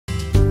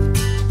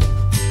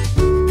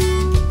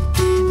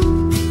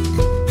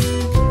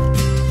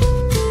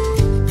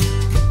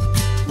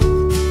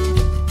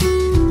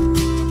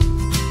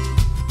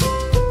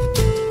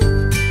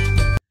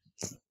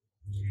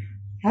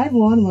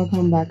everyone,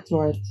 welcome back to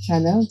our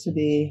channel.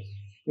 Today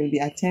we'll be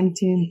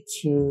attempting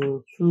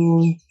to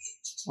prune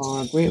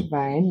our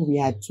grapevine. We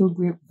had 2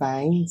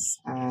 grapevines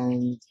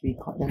and we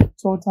cut them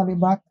totally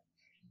back.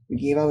 We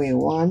gave away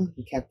one,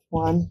 we kept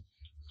one,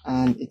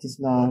 and it is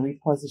now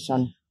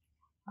repositioned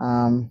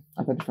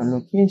at a different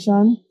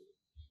location.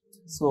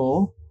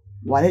 So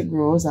while it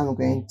grows, I'm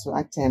going to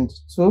attempt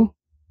to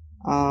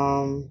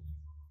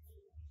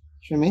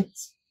trim it.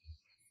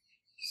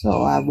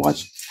 So I've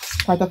watched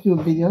quite a few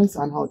videos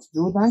on how to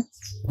do that.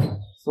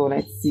 So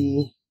let's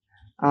see.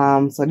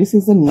 So this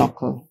is the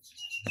knuckle.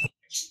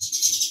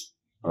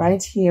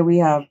 Right here we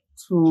have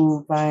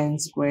 2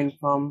 vines going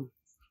from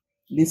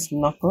this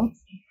knuckle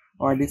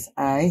or this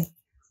eye.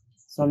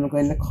 So I'm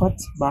going to cut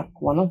back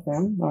one of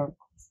them or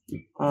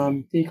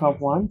take off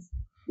one.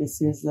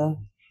 This is the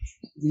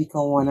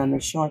weaker one and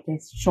the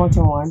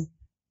shorter one.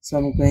 So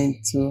I'm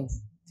going to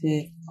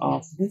take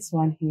off this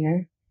one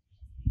here.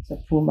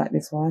 So pull back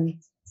this one.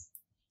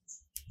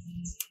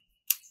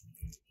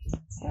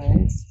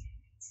 Alright.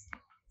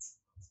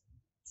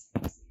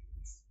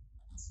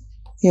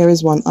 Here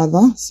is one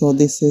other. So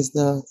this is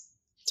the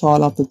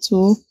tall of the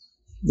 2.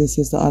 This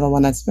is the other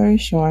one that's very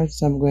short.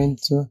 So I'm going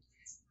to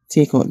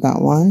take out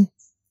that one.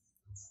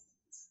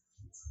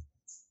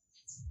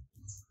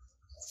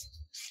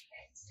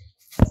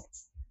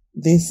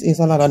 This is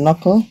another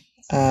knuckle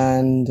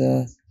and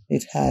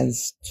it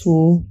has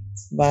 2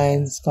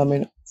 vines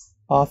coming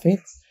off it.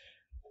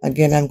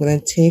 Again, I'm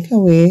going to take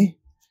away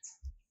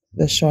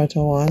the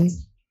shorter one.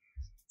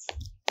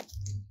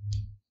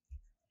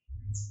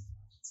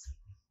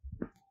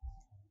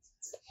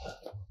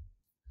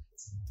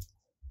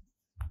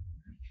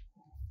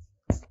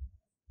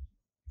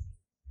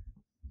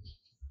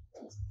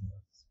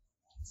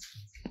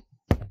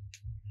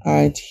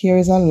 Alright, here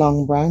is a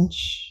long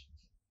branch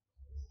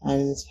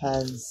and it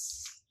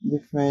has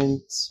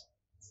different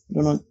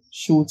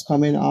shoots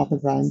coming off the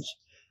branch.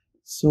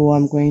 So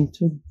I'm going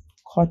to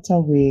cut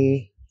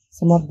away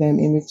some of them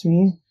in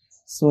between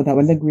so that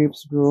when the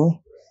grapes grow,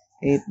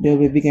 they'll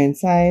be bigger in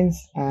size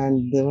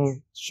and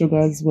the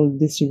sugars will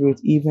distribute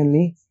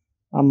evenly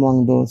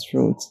among those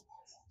fruits.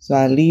 So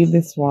I'll leave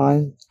this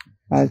one.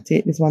 I'll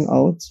take this one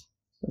out,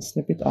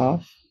 snip it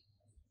off.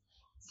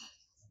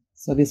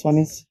 So this one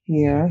is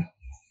here.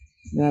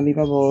 Then I'll leave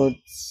about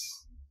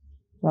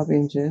 12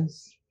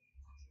 inches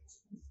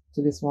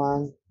to this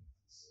one.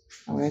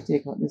 I'm going to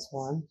take out this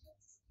one.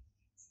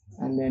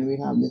 And then we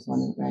have this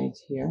one right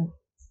here.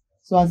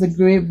 So as the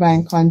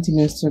grapevine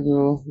continues to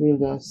grow, we'll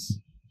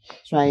just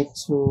try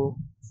to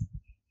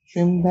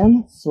trim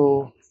them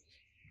so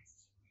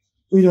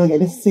we don't get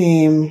the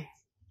same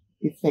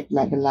effect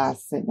like the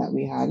last set that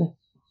we had.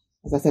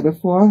 As I said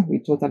before, we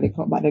totally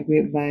cut back the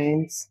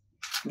grapevines,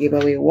 gave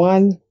away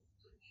one,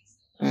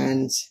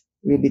 and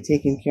we'll be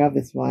taking care of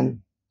this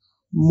one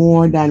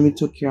more than we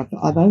took care of the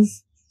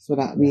others so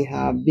that we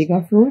have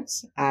bigger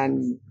fruits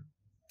and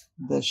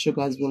the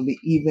sugars will be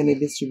evenly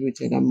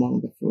distributed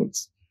among the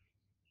fruits.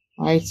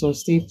 Alright, so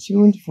stay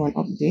tuned for an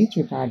update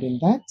regarding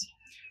that.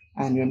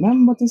 And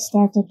remember to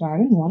start a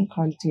garden one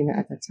container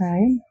at a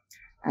time.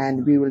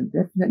 And we will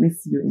definitely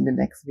see you in the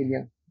next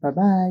video. Bye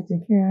bye.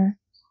 Take care.